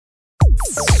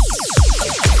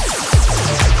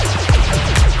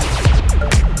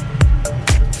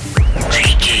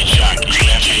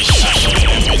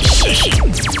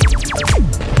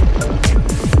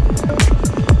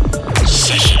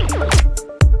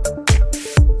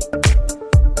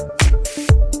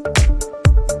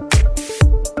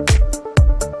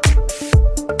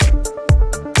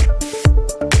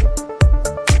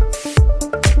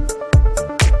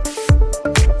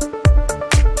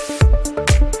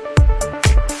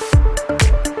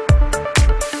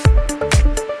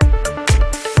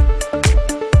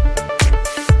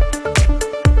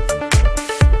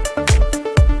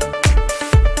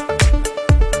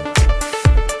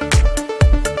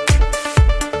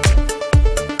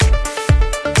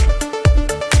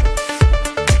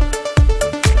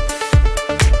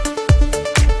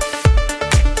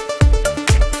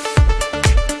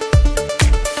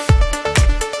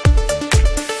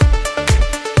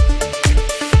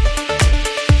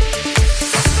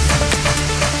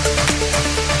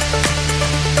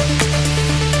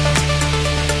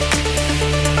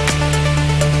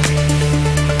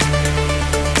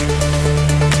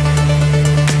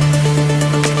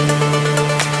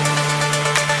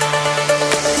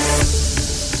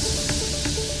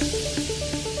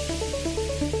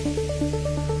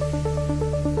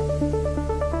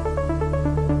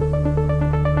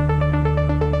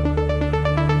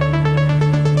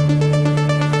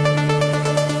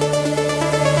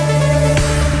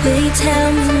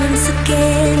tell me once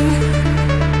again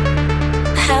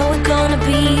how we're gonna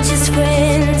be just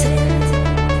friends?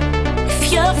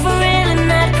 If you're for real and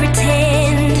not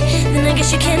pretend, then I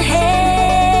guess you can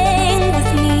hang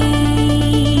with me.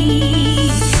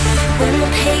 When my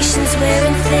patience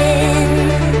wearing thin,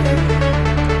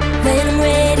 when I'm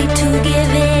ready to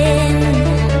give in,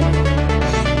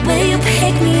 will you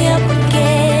pick me up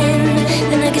again?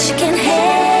 Then I guess you can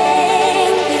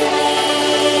hang with me.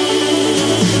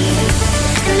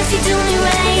 And if you do me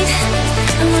right,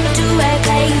 I'm gonna do right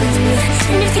by you.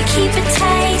 And if you keep it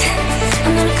tight,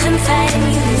 I'm gonna confide in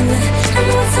you. I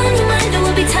know what's on your mind, there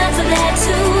will be time for that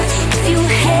too. If you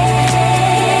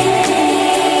hang,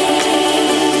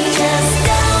 just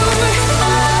don't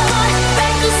fall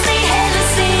recklessly,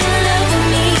 headlessly in love with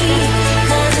me.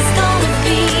 'Cause it's gonna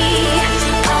be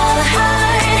all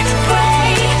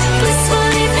heartbreak,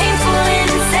 blissfully painful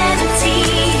insanity.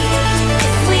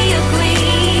 If we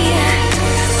agree,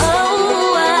 oh,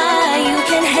 you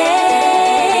can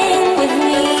hang with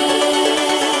me.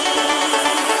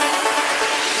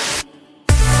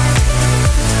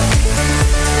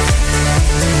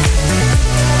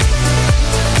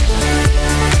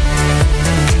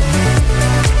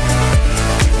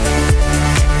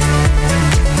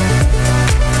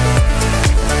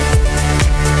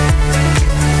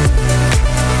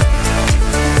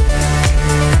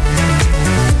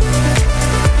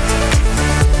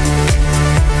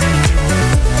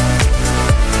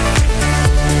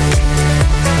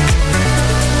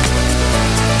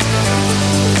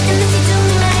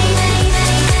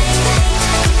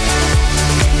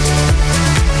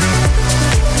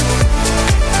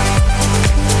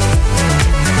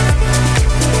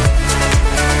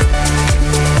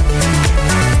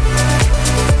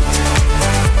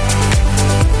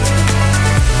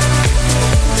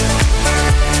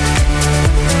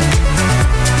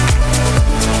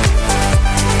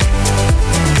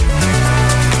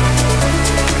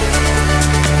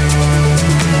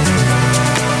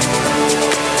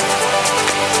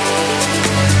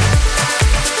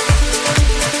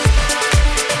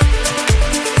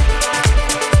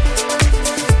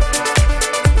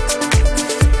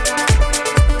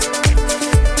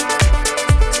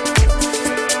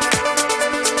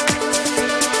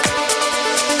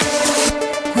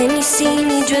 When you see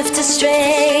me drift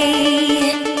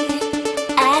astray,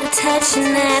 out of touch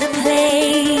and out of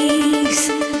place,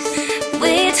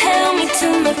 will you tell me to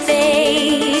my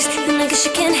face? Then I guess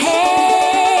you can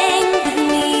hang with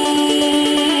me.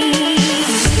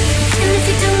 And if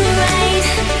you do me right,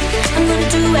 I'm gonna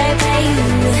do right by you.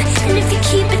 And if you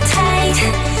keep it tight,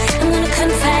 I'm gonna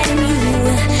confide in you.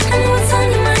 I know what's on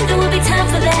your mind, there will be time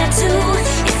for that too.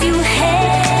 If you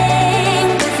hang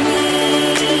with me,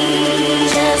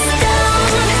 just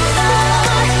don't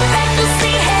fall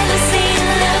recklessly, headlessly in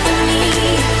love with me.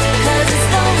 'Cause it's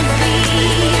gonna be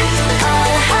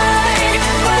all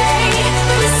heartbreak,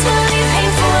 blissfully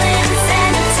painful insanity.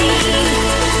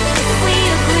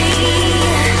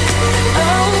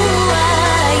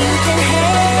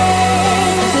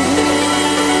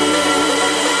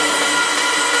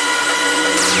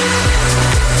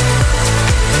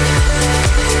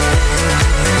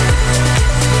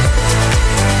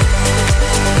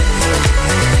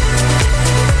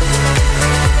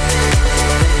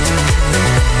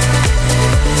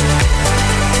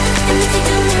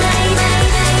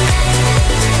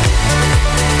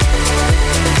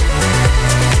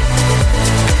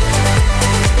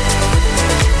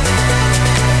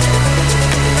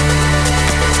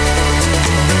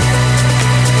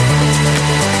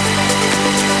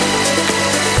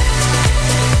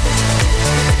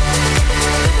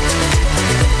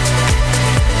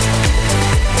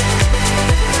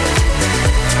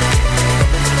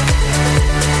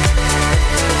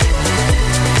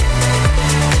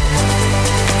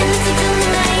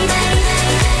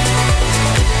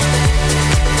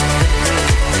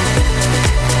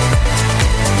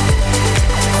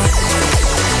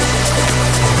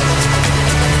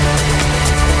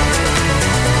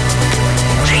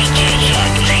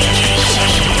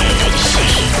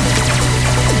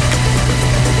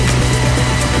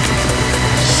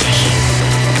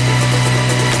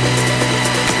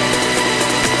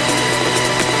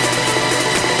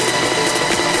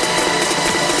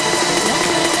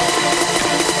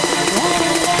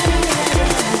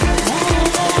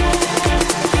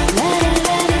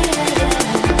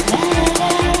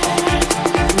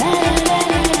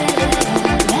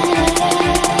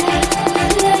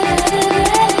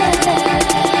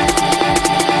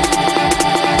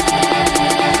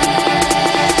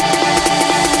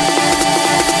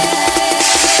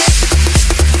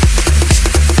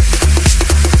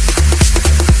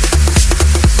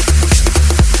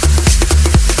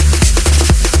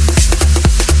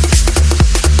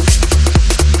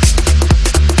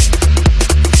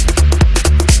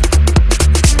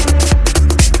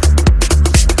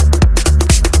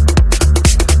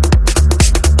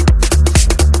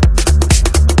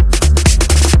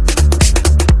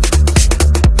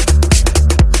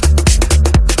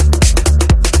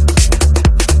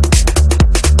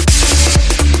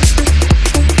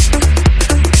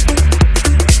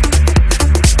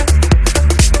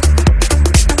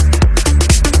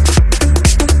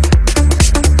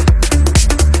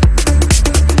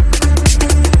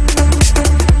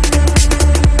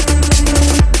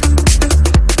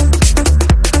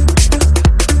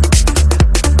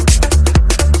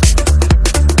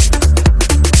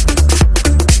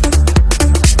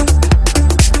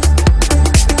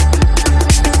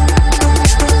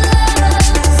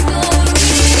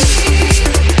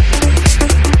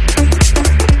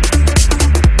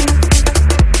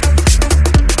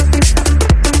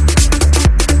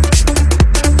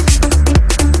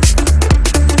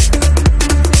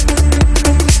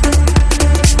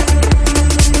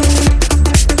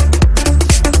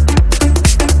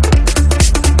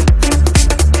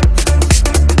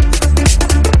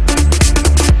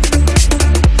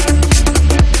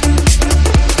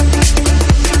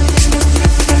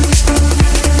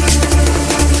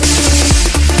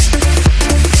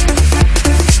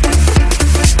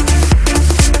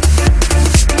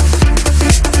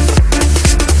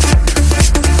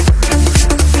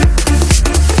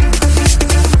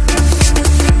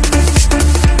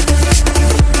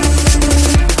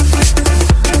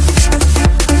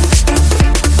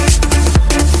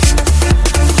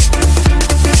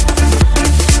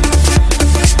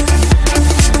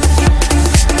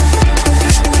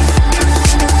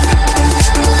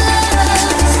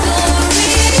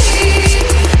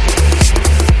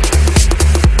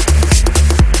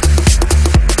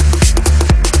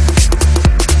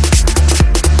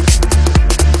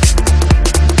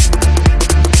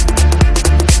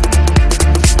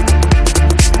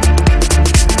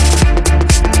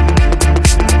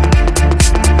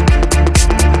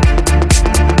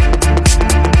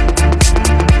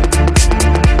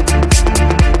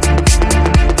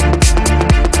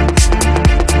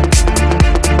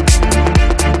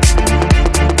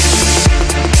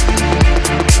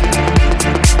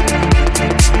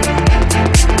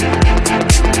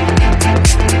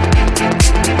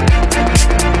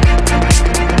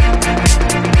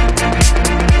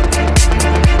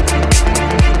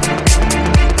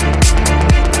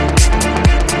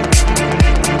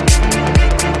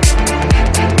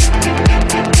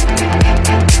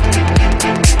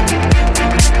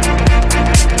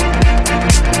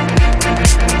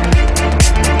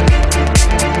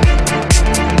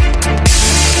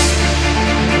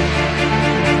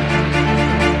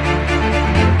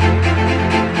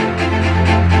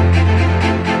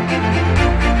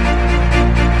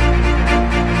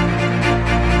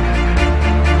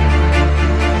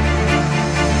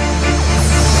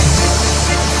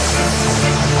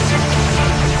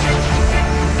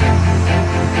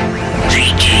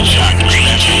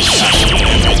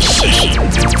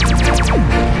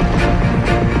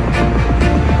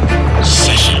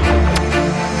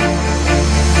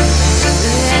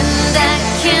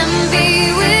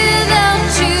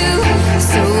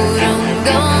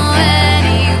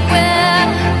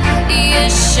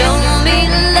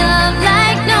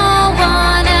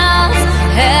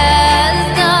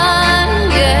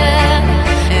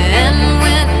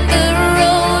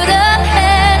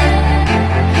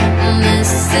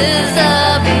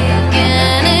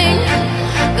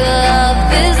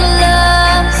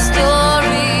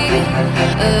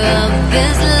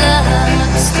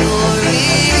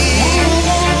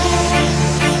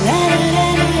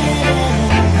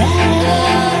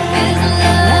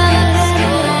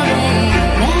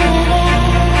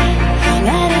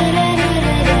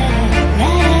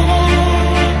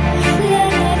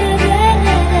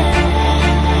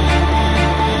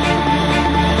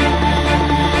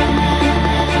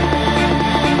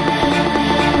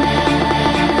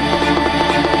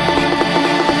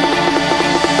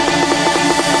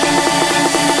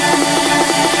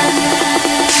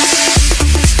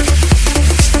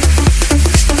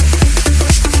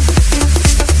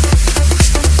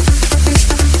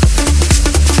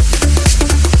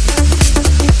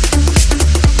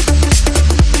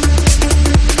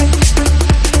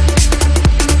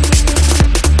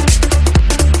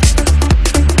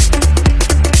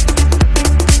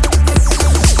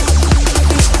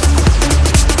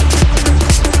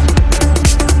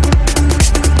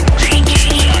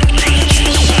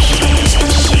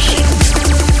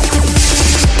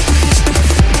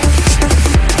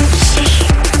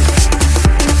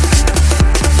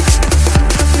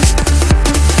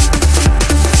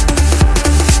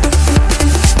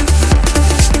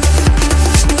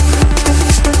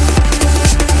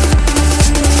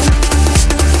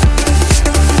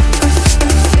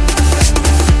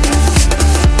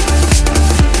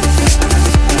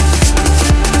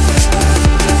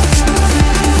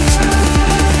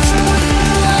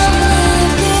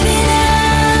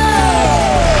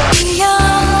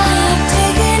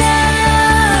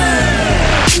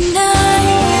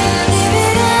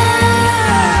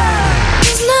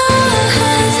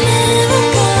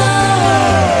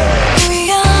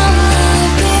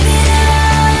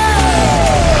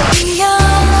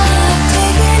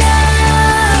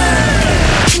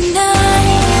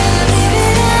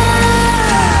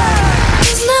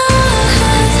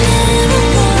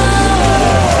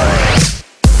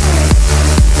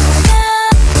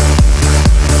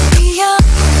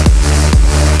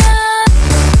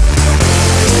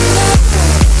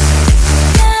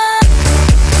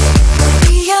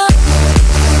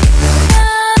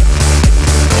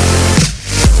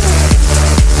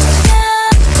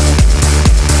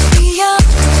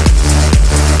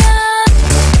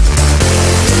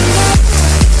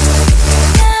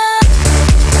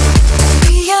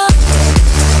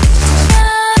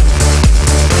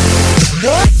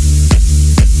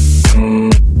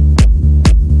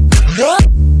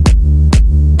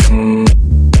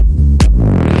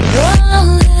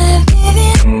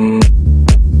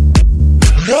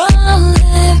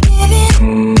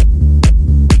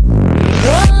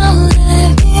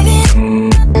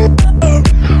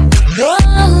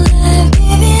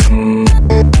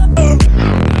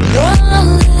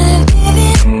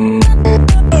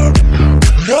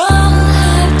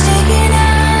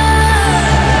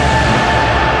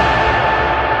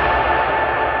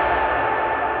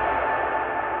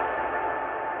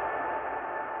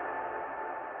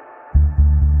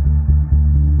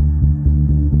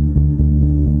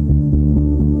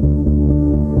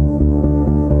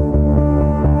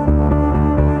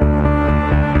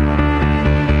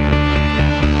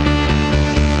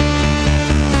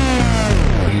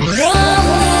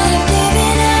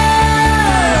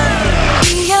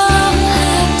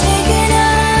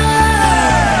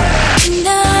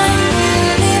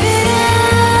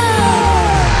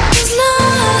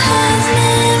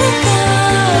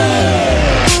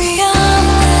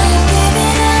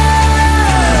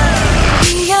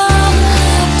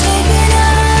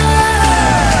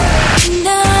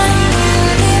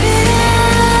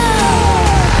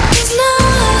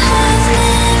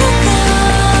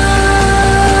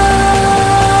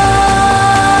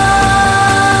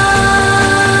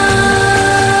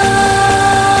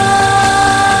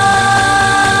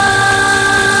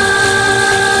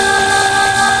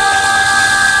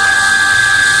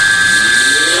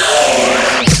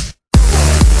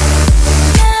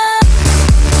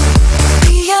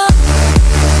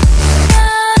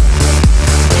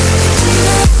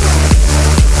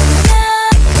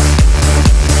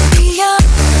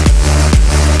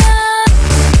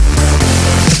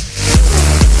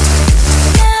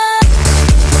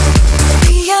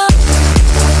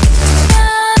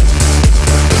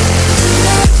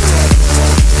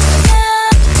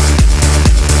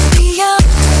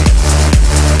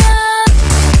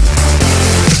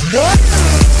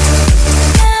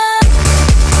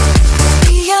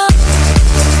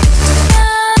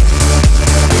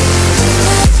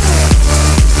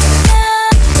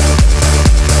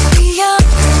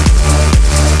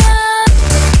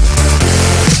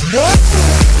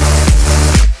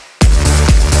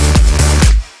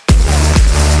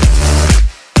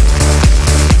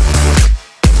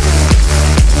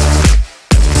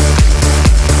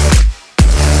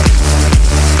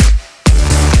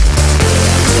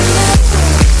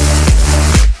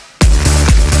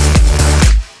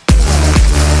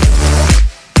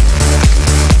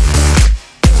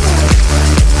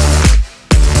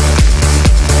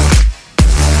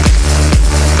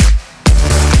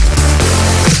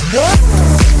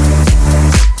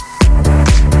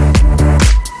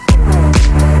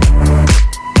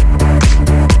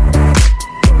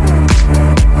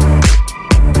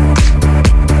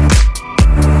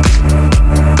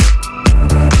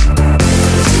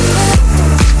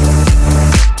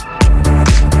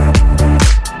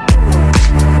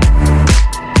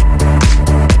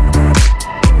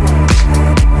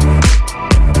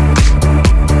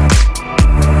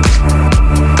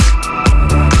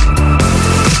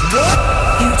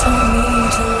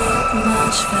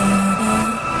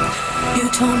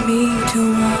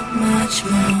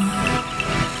 much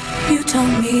more. You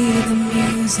told me the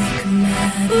music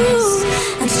matters,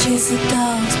 and to chase the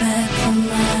dogs back from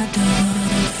my door.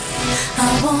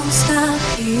 I won't stop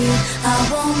here, I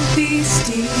won't be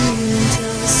still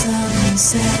till the sun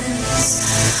sets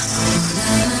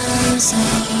on us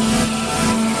all.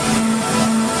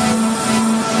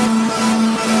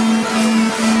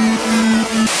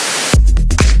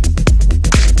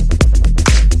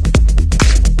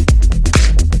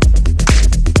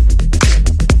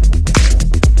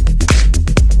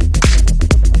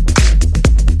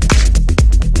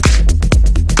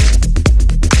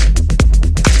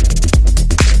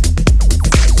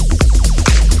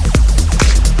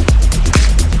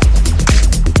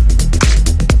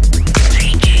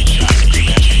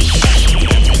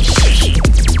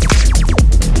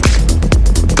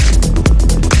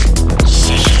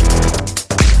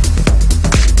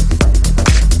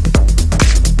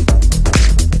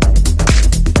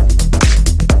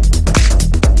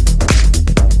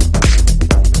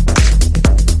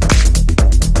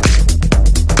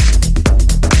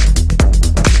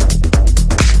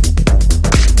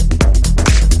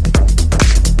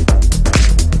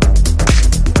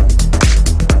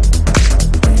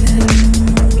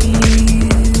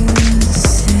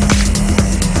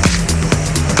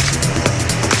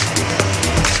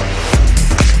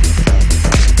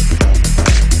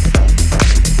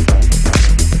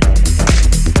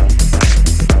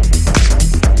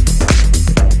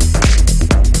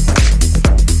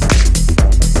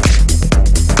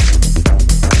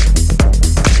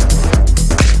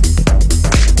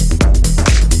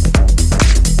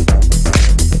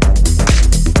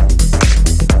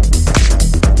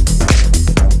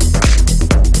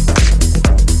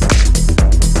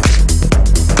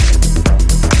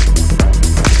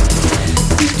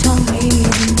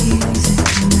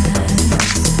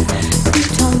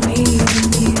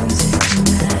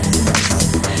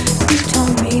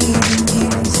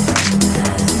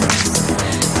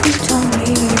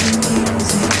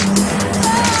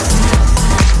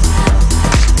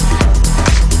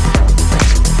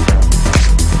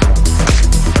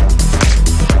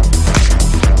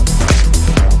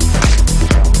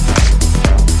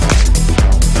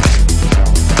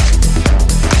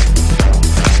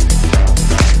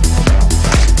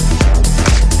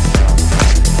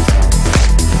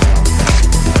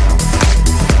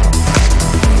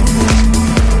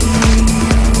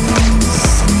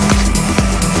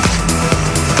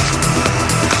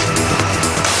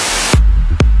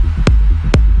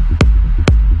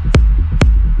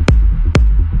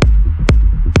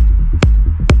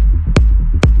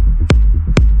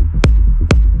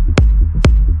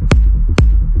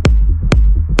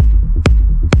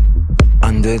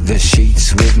 Under the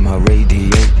sheets with my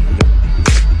radio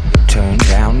turned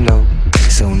down low,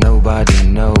 so nobody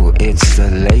know it's the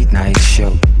late night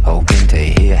show. Hoping to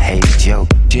hear Hey Joe.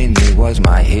 Jimmy was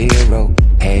my hero,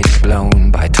 head blown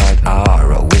by Todd R.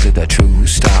 Was it a true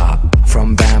star?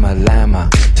 From Bama Lama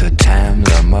to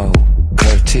Tamla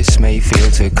Curtis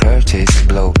Mayfield to Curtis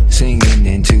Blow, singing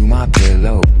into my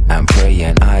pillow and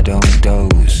praying I don't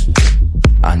doze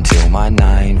until my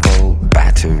 9-volt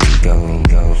battery go.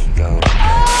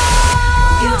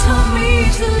 You told me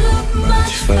to look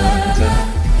much further.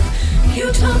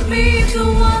 You told me to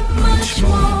want much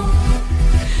more.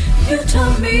 You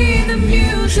told me the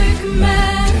music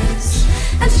matters,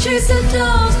 and to chase the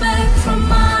dogs back from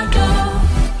my door.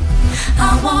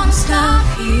 I won't stop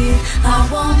here, I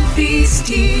won't be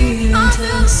still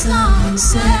until the sun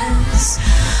sets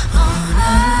on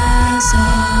us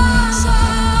all.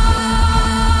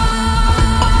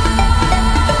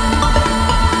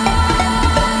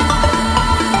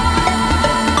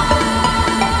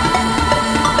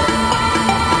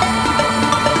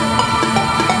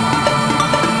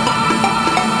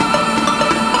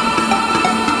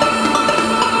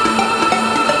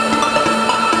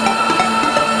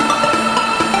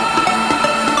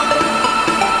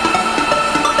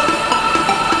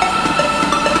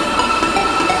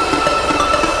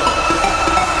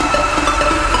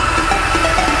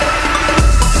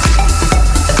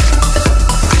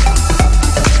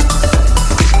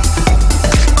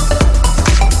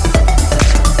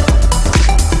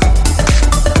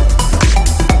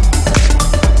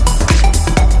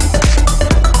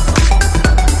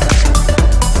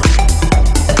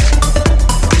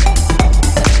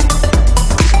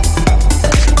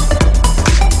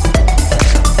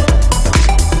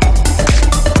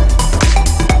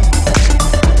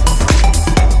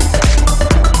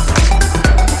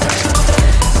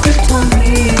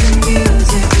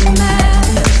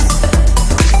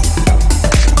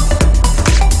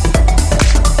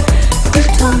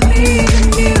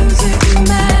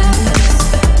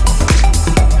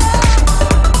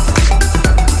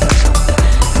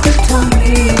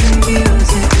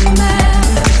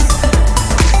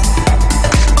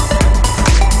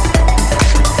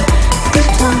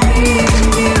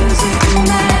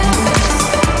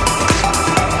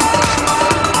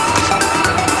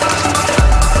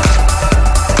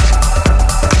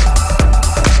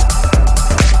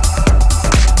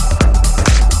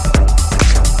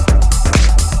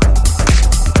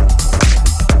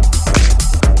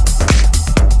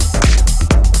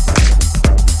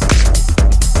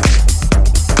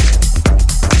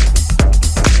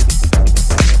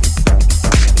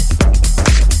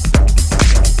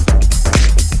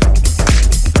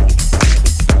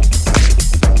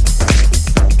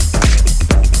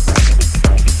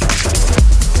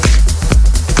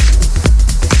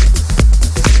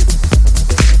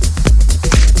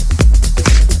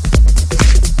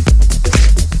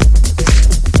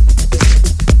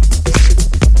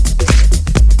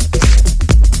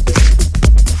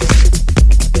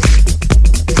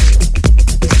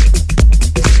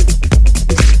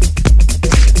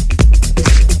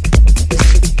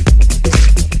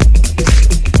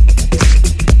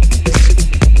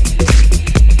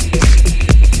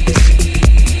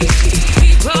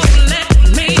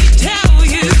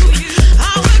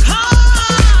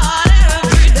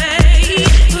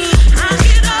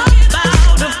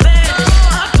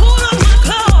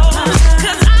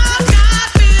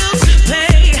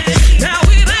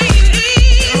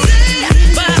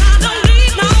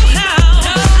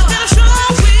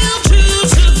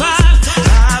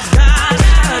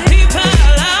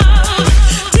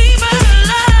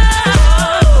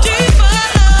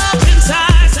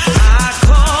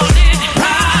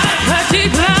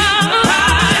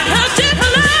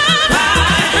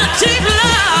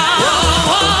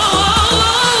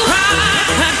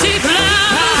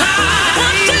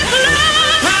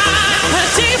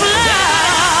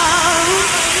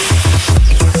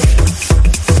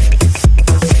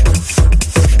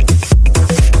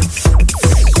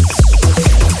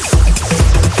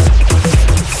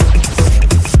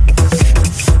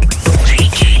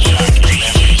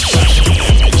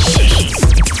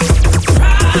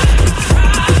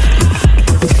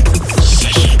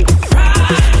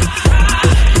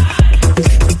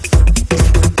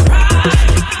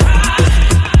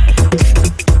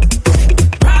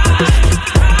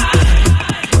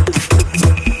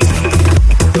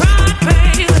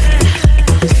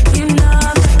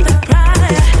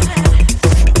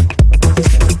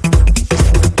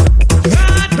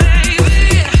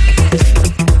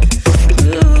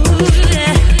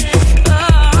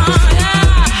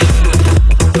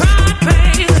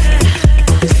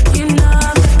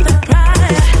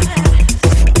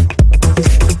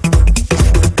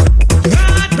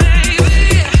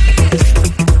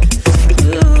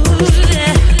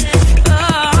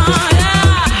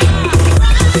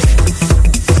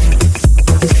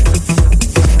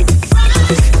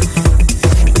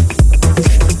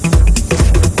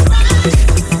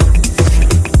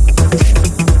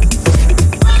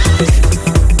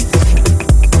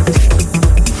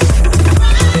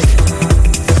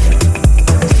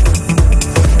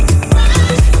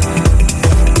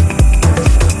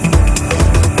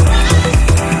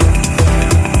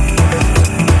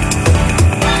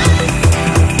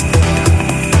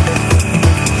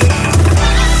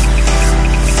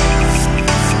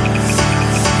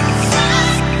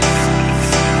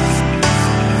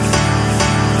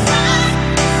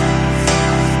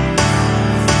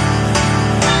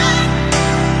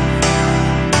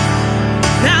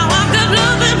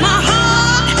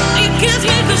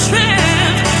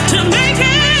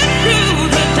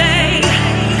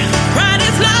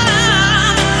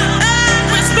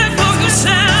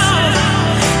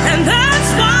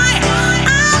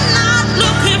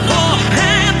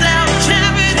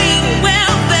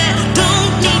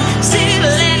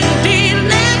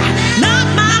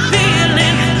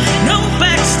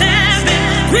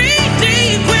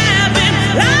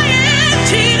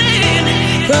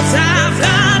 'cause I've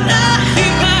got a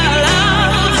deeper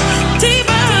love,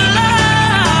 deeper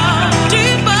love,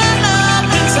 deeper love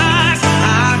inside.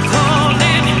 I call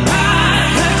it a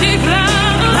deep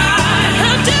love,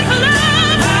 a deep love,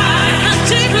 a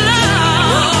deep love,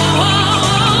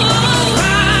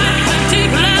 a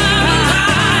deep love,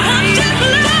 a deep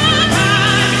love,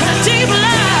 a deep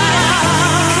love.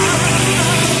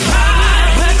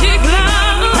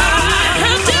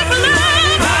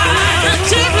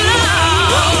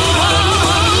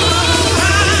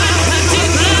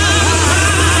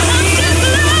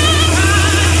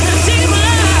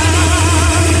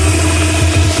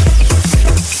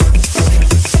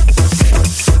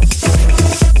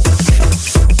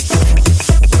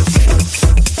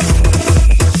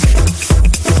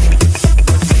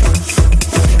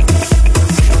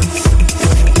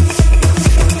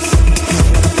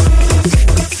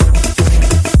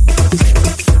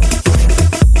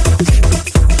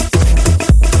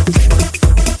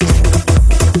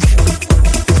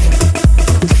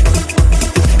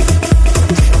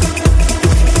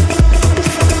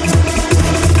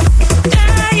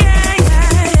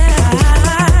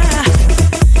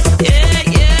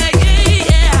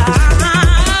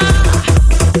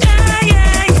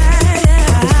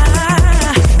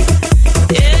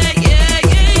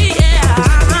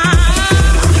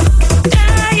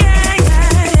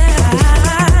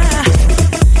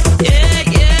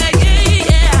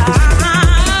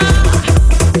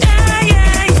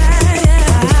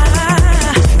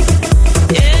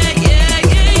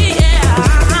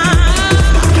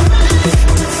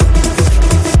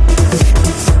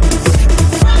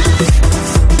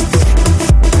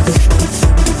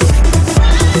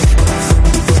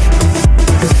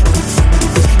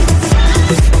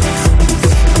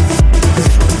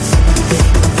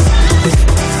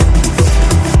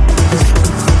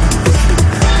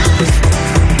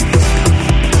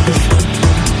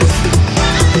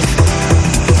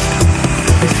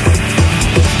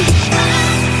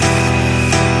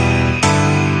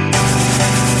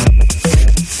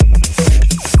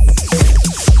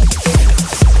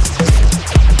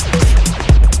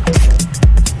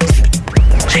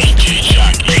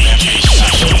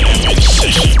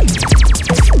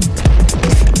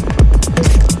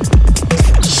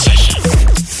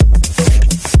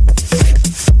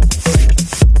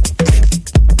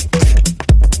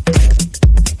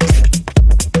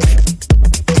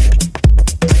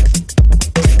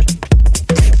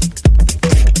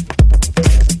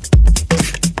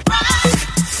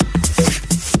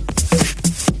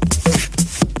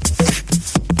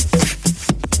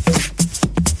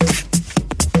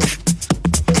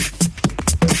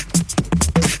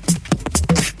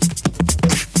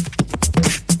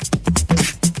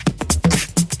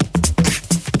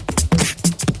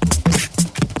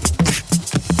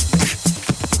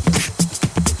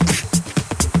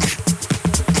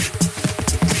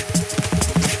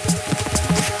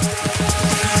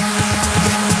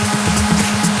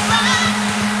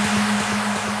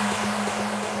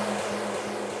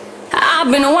 I've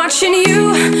been watching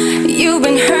you, you've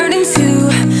been hurting too.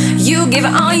 You give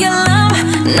all your love,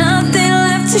 nothing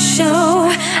left to show.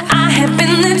 I have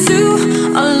been there too,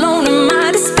 alone in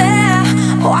my despair,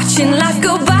 watching life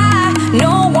go by,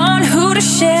 no one who to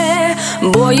share.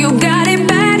 Boy, you got it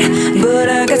bad, but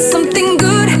I got something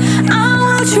good.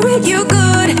 I'll treat you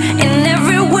good in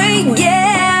every way,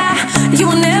 yeah. You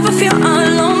will never feel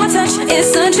alone, my touch is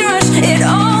such a rush, it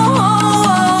all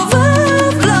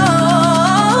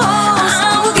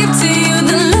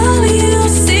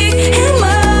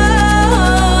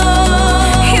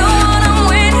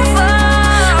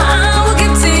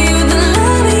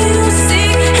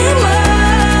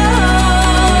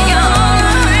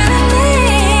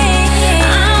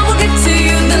Get to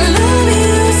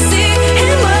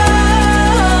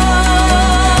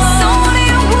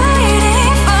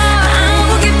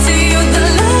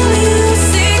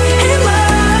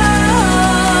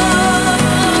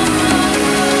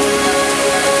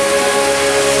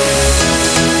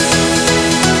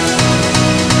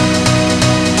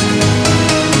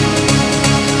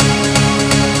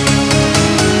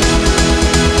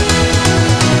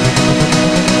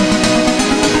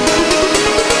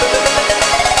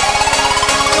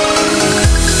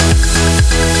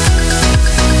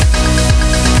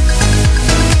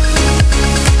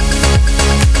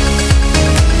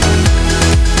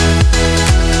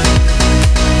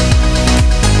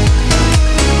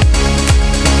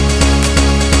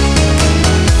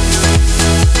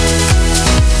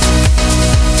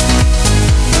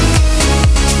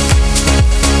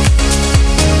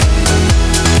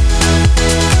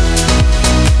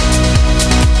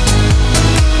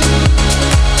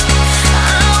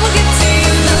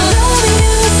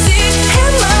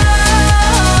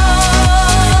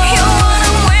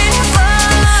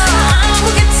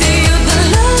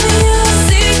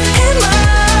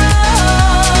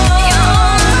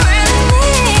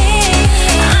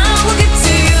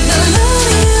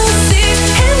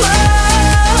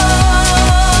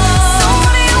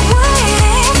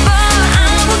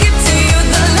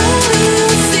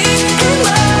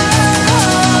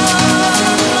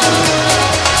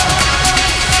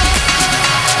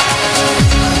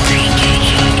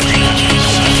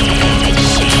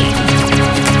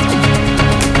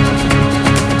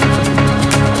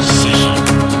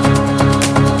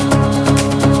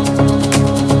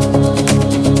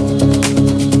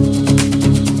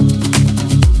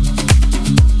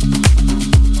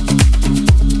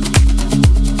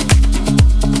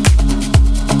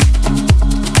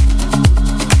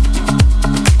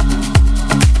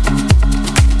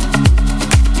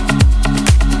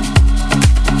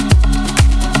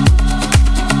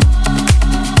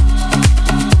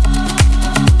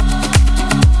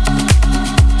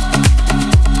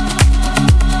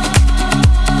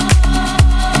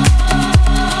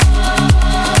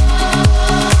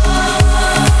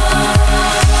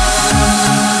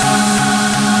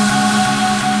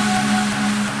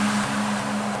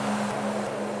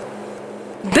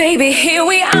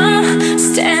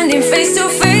face to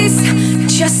face,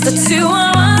 just the two.